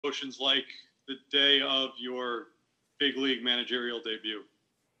emotions like the day of your big league managerial debut?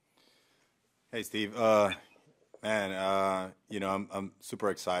 Hey, Steve. I'm super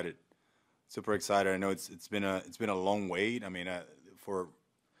excited. Super excited. I know it's been a long wait. I mean, for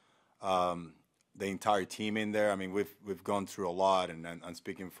the entire team in there. I mean, we've gone through a lot, and I'm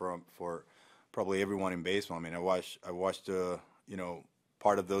speaking for probably everyone in baseball. I mean, I watched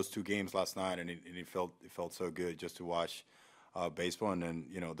part of those two games last night, and it felt so good just to watch baseball, and then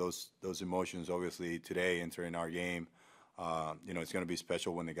those emotions obviously today entering our game. It's going to be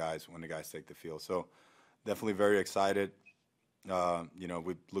special when the guys take the field. So definitely very excited.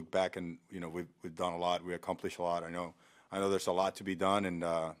 We look back and we've done a lot. We accomplished a lot. I know there's a lot to be done, and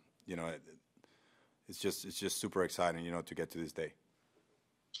it's just super exciting, to get to this day.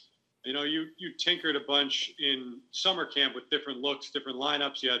 You tinkered a bunch in summer camp with different looks, different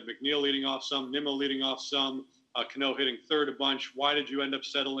lineups. You had McNeil leading off some, Nimmo leading off some, Cano hitting third a bunch. Why did you end up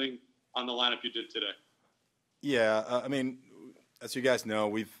settling on the lineup you did today? Yeah, I mean, as you guys know,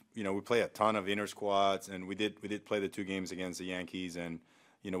 we play a ton of inner squads, and we did play the two games against the Yankees, and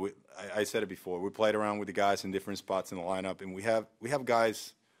I said it before, we played around with the guys in different spots in the lineup, and we have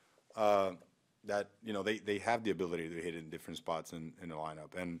guys that they have the ability to hit in different spots in the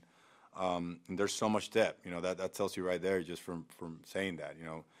lineup, and there's so much depth. That tells you right there just from saying that.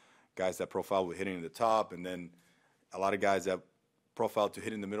 Guys that profile with hitting at the top, and then a lot of guys that profile to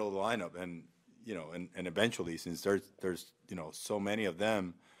hit in the middle of the lineup, and eventually, since there's so many of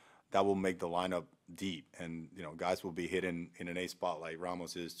them, that will make the lineup deep, and guys will be hitting in an A spot like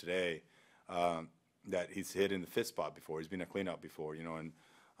Ramos is today, that he's hit in the fifth spot before. He's been a cleanup before, and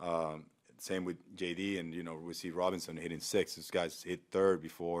same with JD, and we see Robinson hitting sixth. These guys hit third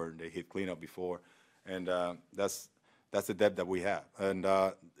before, they hit cleanup before, and that's the depth that we have. And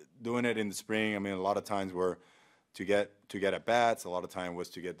doing it in the spring, I mean, a lot of times were to get at bats. A lot of time was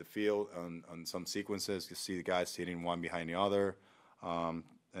to get the feel on some sequences, to see the guys hitting one behind the other,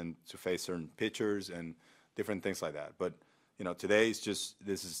 and to face certain pitchers and different things like that. But today is just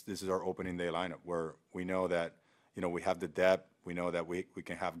this is our opening day lineup, where we know that we have the depth. We know that we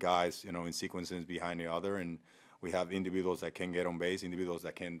can have guys in sequences behind the other, and we have individuals that can get on base, individuals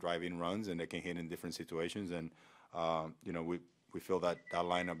that can drive in runs, and they can hit in different situations. And we feel that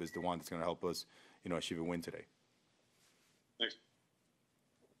lineup is the one that's going to help us achieve a win today. Thanks.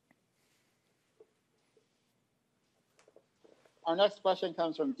 Our next question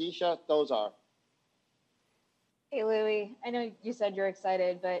comes from Disha Dozar. Hey, Louie. I know you said you're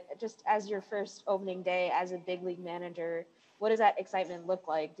excited, but just as your first opening day as a big league manager, what does that excitement look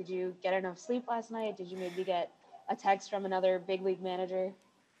like? Did you get enough sleep last night? Did you maybe get a text from another big league manager?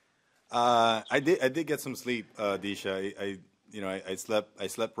 I did get some sleep, Disha. I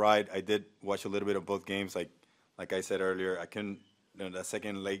slept right. I did watch a little bit of both games. Like I said earlier, I couldn't. That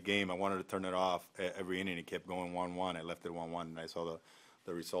second late game, I wanted to turn it off every inning. It kept going 1-1. I left it 1-1, and I saw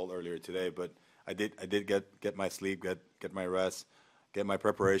the result earlier today. But I did get my sleep, get my rest, get my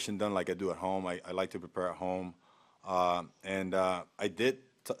preparation done like I do at home. I like to prepare at home, and I did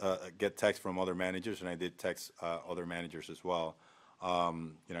get texts from other managers, and I did text other managers as well.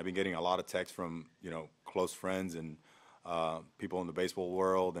 I've been getting a lot of texts from close friends and people in the baseball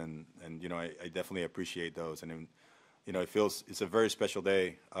world, and I definitely appreciate those. And it's a very special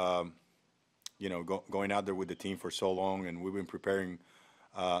day. Going out there with the team for so long, and we've been preparing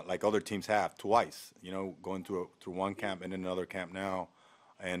like other teams have twice. Going through one camp and then another camp now,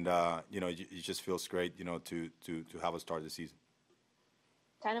 and it just feels great. To have us start the season.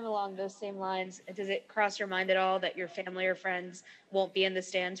 Kind of along those same lines, does it cross your mind at all that your family or friends won't be in the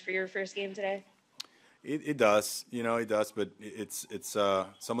stands for your first game today? It does, it does, but it's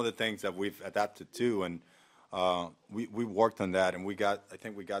some of the things that we've adapted to, and we worked on that, and I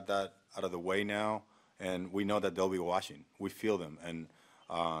think we got that out of the way now, and we know that they'll be watching. We feel them, and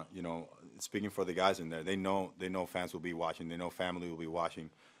speaking for the guys in there, they know fans will be watching, they know family will be watching,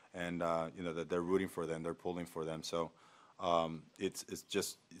 and that they're rooting for them, they're pulling for them. So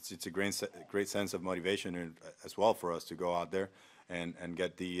it's a great sense of motivation as well for us to go out there and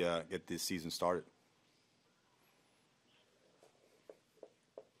get this season started.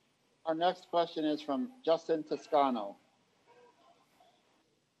 Our next question is from Justin Toscano.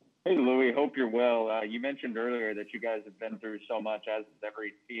 Hey, Louie, hope you're well. You mentioned earlier that you guys have been through so much, as is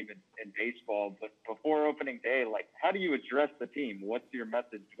every team in baseball. But before opening day, how do you address the team? What's your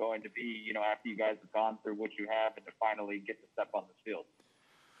message going to be, after you guys have gone through what you have and to finally get to step on the field?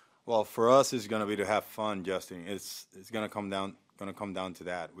 Well, for us, it's going to be to have fun, Justin. It's going to come down to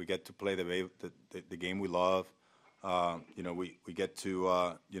that. We get to play the game we love. We get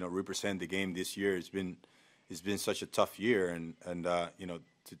to represent the game this year. It's been such a tough year, and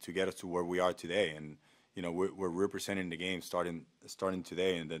to get us to where we are today. And we're representing the game starting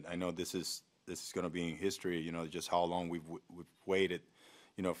today, and then I know this is going to be in history. Just how long we've waited,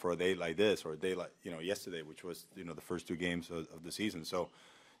 for a day like this, or a day like yesterday, which was the first two games of the season. So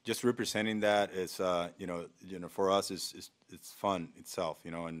just representing that is for us it's fun itself,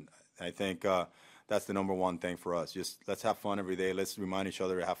 and I think that's the number one thing for us. Just let's have fun every day. Let's remind each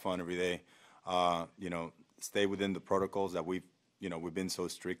other to have fun every day. Stay within the protocols that we've been so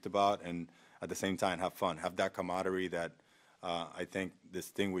strict about, and at the same time have fun, have that camaraderie that I think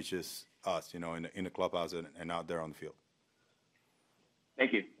distinguishes us, in the clubhouse and out there on the field.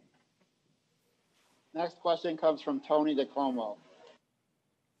 Thank you. Next question comes from Tony DeComo.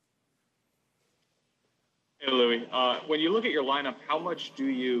 Hey, Louis. When you look at your lineup, how much do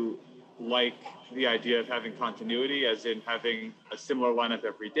you like the idea of having continuity, as in having a similar lineup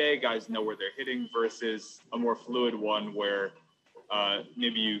every day, guys know where they're hitting, versus a more fluid one where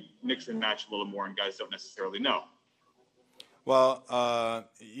maybe you mix and match a little more and guys don't necessarily know? Well, I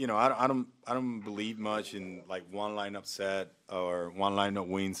don't believe much in like one lineup set or one lineup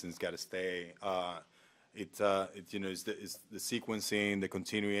wins and it's got to stay. It's the sequencing, the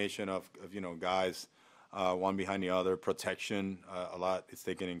continuation of guys one behind the other, protection. A lot is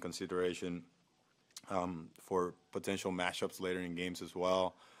taken in consideration for potential matchups later in games as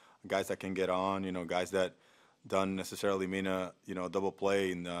well. Guys that can get on, guys that don't necessarily mean a double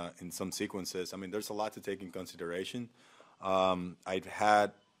play in some sequences. I mean, there's a lot to take in consideration. I've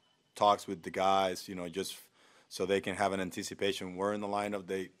had talks with the guys, just so they can have an anticipation where in the lineup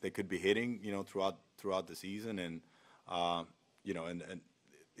they could be hitting, throughout the season, and and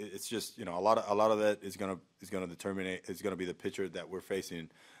it's just a lot of that is gonna be the pitcher that we're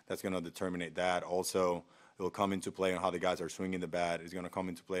facing that's gonna determine that. Also, it will come into play on how the guys are swinging the bat. It's gonna come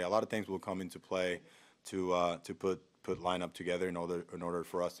into play. A lot of things will come into play to put lineup together in order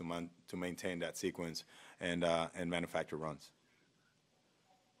for us to maintain that sequence and manufacture runs.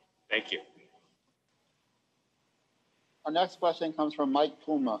 Thank you. Our next question comes from Mike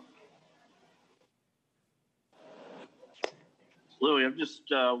Puma. Louis, I'm just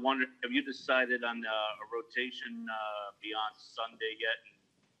wondering, have you decided on a rotation beyond Sunday yet? And,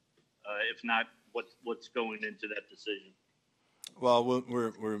 if not, what's going into that decision? Well,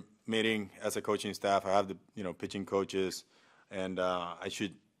 we're meeting as a coaching staff. I have the pitching coaches, and I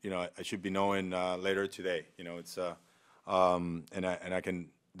should be knowing later today. It's and I can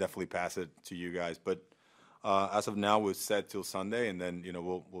definitely pass it to you guys. But as of now, we're set till Sunday, and then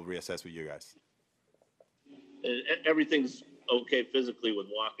we'll reassess with you guys. Everything's okay physically with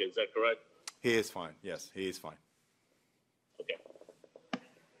Walker, is that correct? He is fine. Yes, he is fine. Okay.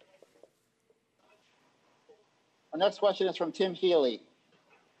 Our next question is from Tim Healy.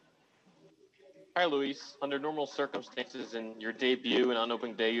 Hi, Luis. Under normal circumstances, in your debut and on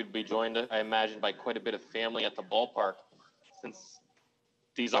opening day, you'd be joined, I imagine, by quite a bit of family at the ballpark. Since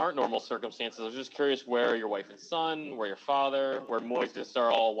these aren't normal circumstances, I was just curious where your wife and son, where your father, where Moises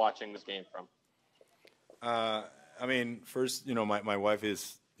are all watching this game from. I mean, first, my wife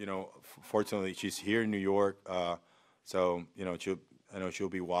is, fortunately, she's here in New York, so I know she'll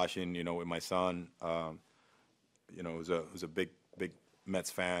be watching, with my son. Who's a big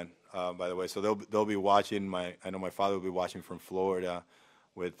Mets fan, by the way. So they'll be watching. I know my father will be watching from Florida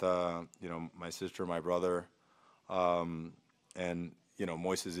with my sister, my brother, and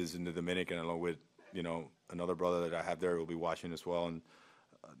Moises is in the Dominican along with another brother that I have there will be watching as well. And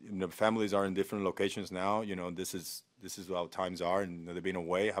families are in different locations now. This is how times are, and they've been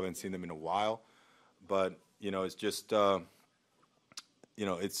away. Haven't seen them in a while, but it's just.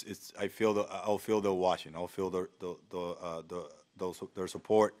 It's. I'll feel they're watching. I'll feel their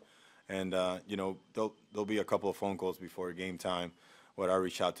support, and there'll be a couple of phone calls before game time, where I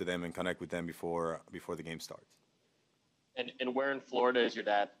reach out to them and connect with them before the game starts. And where in Florida is your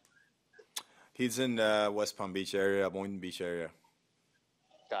dad? He's in West Palm Beach area, Boynton Beach area.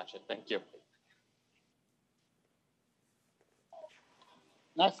 Gotcha. Thank you.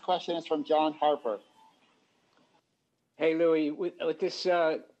 Next question is from John Harper. Hey, Louis, with this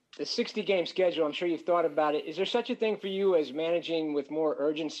the 60-game schedule, I'm sure you've thought about it. Is there such a thing for you as managing with more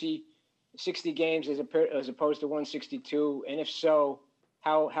urgency, 60 games as opposed to 162? And if so,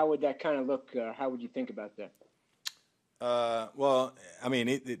 how would that kind of look? How would you think about that? Well, I mean,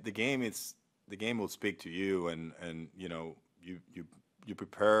 the game will speak to you, and you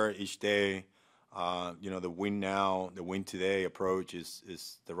prepare each day. The win now, the win today approach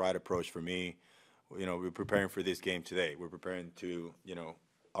is the right approach for me. We're preparing for this game today. We're preparing to,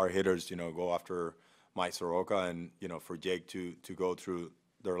 our hitters, go after Mike Soroka and, for Jake to go through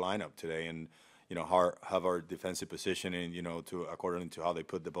their lineup today. And, have our defensive positioning, to according to how they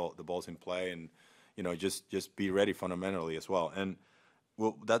put the balls in play, and just be ready fundamentally as well. And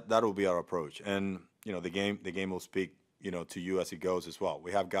that will be our approach. And the game will speak to you as it goes as well.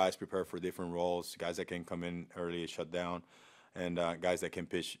 We have guys prepared for different roles, guys that can come in early and shut down, and guys that can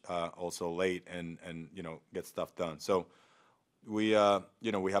pitch also late and get stuff done. So we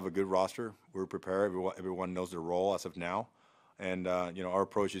we have a good roster. We're prepared. Everyone knows their role as of now, and our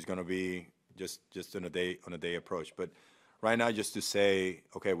approach is going to be just on a day approach. But right now, just to say,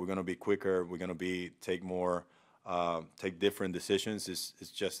 okay, we're going to be quicker. We're going to take different decisions. Is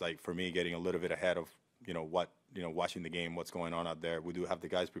just like for me getting a little bit ahead of watching the game, what's going on out there. We do have the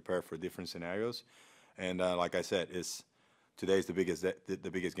guys prepared for different scenarios, and like I said, today's the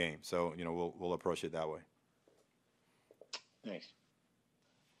biggest game. So we'll approach it that way. Thanks.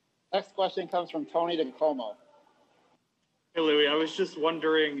 Next question comes from Tony DeComo. Hey, Louis, I was just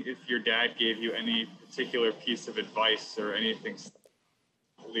wondering if your dad gave you any particular piece of advice or anything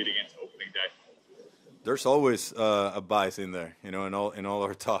leading into opening day. There's always a bias in there, in all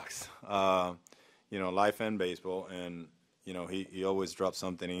our talks, life and baseball, and he always drops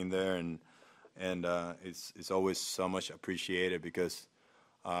something in there, and it's always so much appreciated because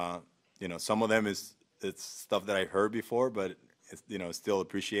some of them it's stuff that I heard before, but it's still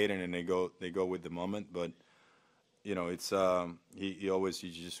appreciated, and they go with the moment, but. It's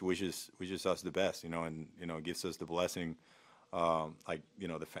he just wishes us the best, and gives us the blessing,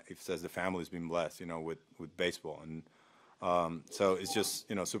 he says the family's been blessed, with baseball, and so it's just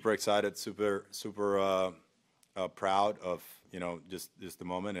super excited, super proud of just the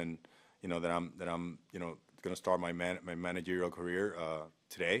moment, and that I'm going to start my managerial career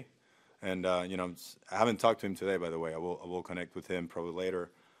today, and I haven't talked to him today, by the way. I will connect with him probably later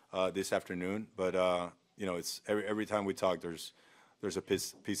this afternoon, but. It's every time we talk, there's a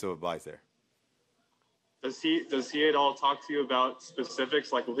piece of advice there. Does he at all talk to you about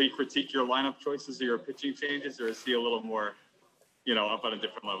specifics? Like, will he critique your lineup choices or your pitching changes, or is he a little more, up on a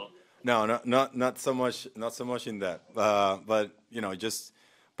different level? No, not so much. Not so much in that. But just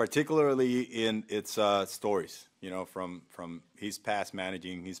particularly in its stories. From his past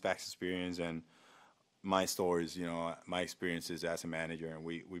managing, his past experience, and my stories. My experiences as a manager, and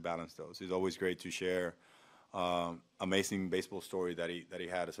we balance those. It's always great to share. Amazing baseball story that he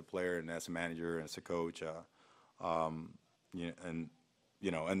had as a player and as a manager and as a coach, I've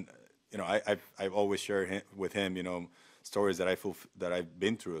always shared with him, stories that I've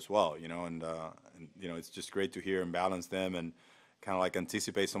been through as well, and it's just great to hear and balance them and kind of like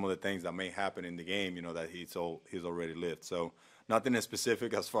anticipate some of the things that may happen in the game, that he's already lived. So nothing as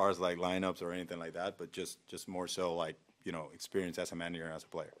specific as far as like lineups or anything like that, but just more so like experience as a manager and as a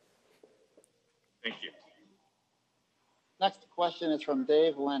player. Thank you. Next question is from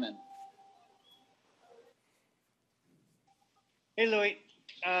Dave Lennon. Hey, Louis.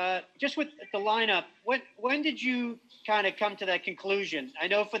 Just with the lineup, when did you kind of come to that conclusion? I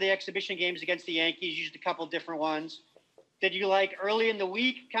know for the exhibition games against the Yankees, you used a couple different ones. Did you early in the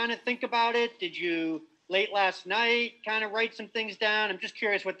week kind of think about it? Did you late last night kind of write some things down? I'm just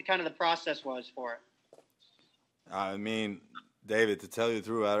curious what the process was for it. I mean, David, to tell you the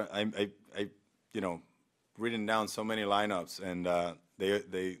truth, I written down so many lineups, and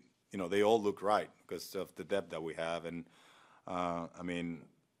they all look right because of the depth that we have. And I mean,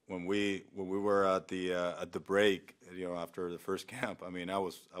 when we were at the break, after the first camp, I mean, I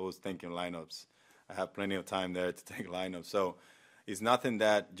was thinking lineups. I have plenty of time there to think lineups. So it's nothing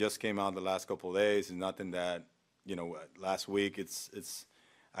that just came out the last couple of days. It's nothing that last week.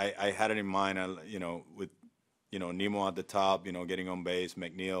 I had it in mind. With Nemo at the top, getting on base.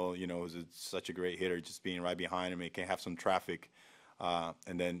 McNeil, is such a great hitter, just being right behind him. He can have some traffic,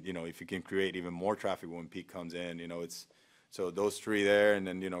 and then if you can create even more traffic when Pete comes in, it's so those three there, and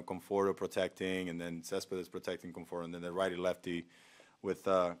then Conforto protecting, and then Cespedes protecting Conforto, and then the righty lefty with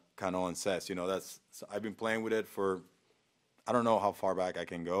Cano and Cess. So I've been playing with it for I don't know how far back I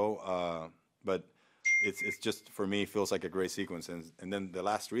can go, but it's just for me feels like a great sequence. And then the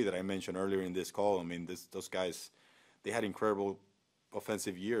last three that I mentioned earlier in this call, I mean, those guys, they had incredible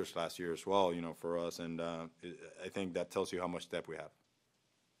offensive years last year as well, for us. And I think that tells you how much depth we have.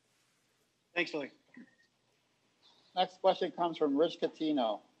 Thanks, Louis. Next question comes from Rich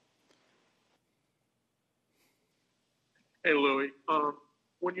Catino. Hey, Louis.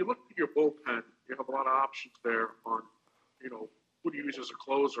 When you look at your bullpen, you have a lot of options there on, who to use as a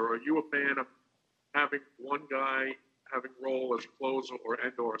closer. Are you a fan of having one guy having role as a closer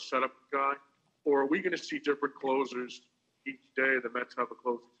or a setup guy? Or are we going to see different closers each day? The Mets have a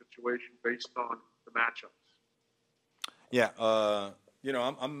closing situation based on the matchups. Yeah,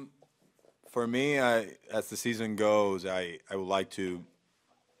 I'm For me, as the season goes, I would like to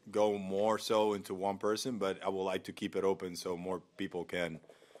go more so into one person, but I would like to keep it open so more people can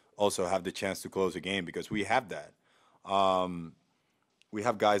also have the chance to close a game because we have that. We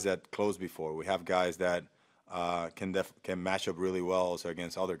have guys that close before. We have guys that can match up really well also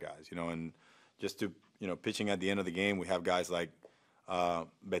against other guys, and just to, pitching at the end of the game, we have guys like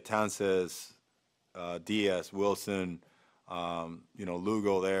Betances, Diaz, Wilson,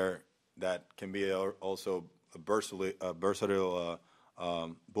 Lugo there that can be also a versatile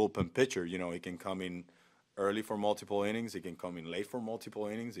bullpen pitcher. He can come in early for multiple innings. He can come in late for multiple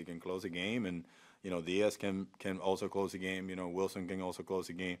innings. He can close a game, and Diaz can also close the game. Wilson can also close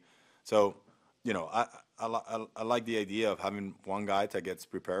the game. So, I like the idea of having one guy that gets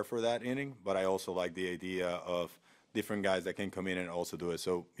prepared for that inning, but I also like the idea of different guys that can come in and also do it.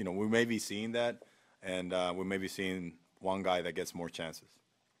 So, we may be seeing that, and we may be seeing one guy that gets more chances.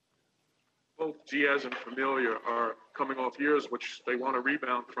 Both Diaz and Familia are coming off years which they want to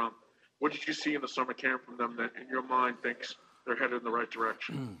rebound from. What did you see in the summer camp from them that, in your mind, thinks they're headed in the right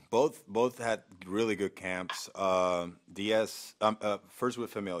direction? Both had really good camps. Diaz, first with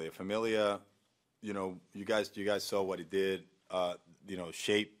Familia. Familia, you guys saw what he did.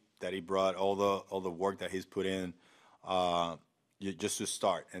 Shape that he brought, all the work that he's put in, just to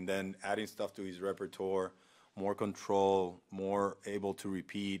start, and then adding stuff to his repertoire. More control, more able to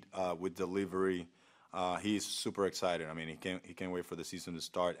repeat with delivery. He's super excited. I mean, he can't wait for the season to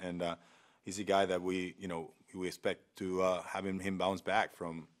start, and he's a guy that we expect to have him bounce back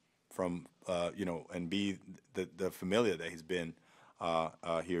from and be the Familia that he's been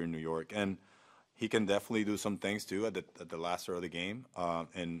here in New York. And he can definitely do some things too at the last start of the game.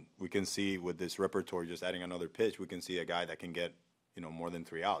 And we can see with this repertoire, just adding another pitch, we can see a guy that can get more than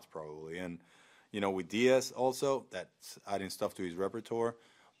 3 outs probably. And with Diaz also, that's adding stuff to his repertoire,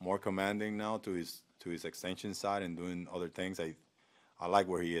 more commanding now to his extension side and doing other things. I like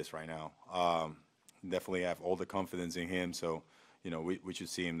where he is right now. Definitely have all the confidence in him. So, we should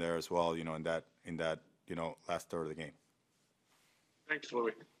see him there as well, in that last third of the game. Thanks,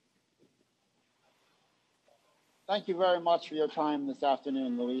 Louis. Thank you very much for your time this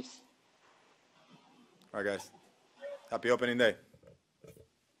afternoon, Luis. All right, guys. Happy opening day.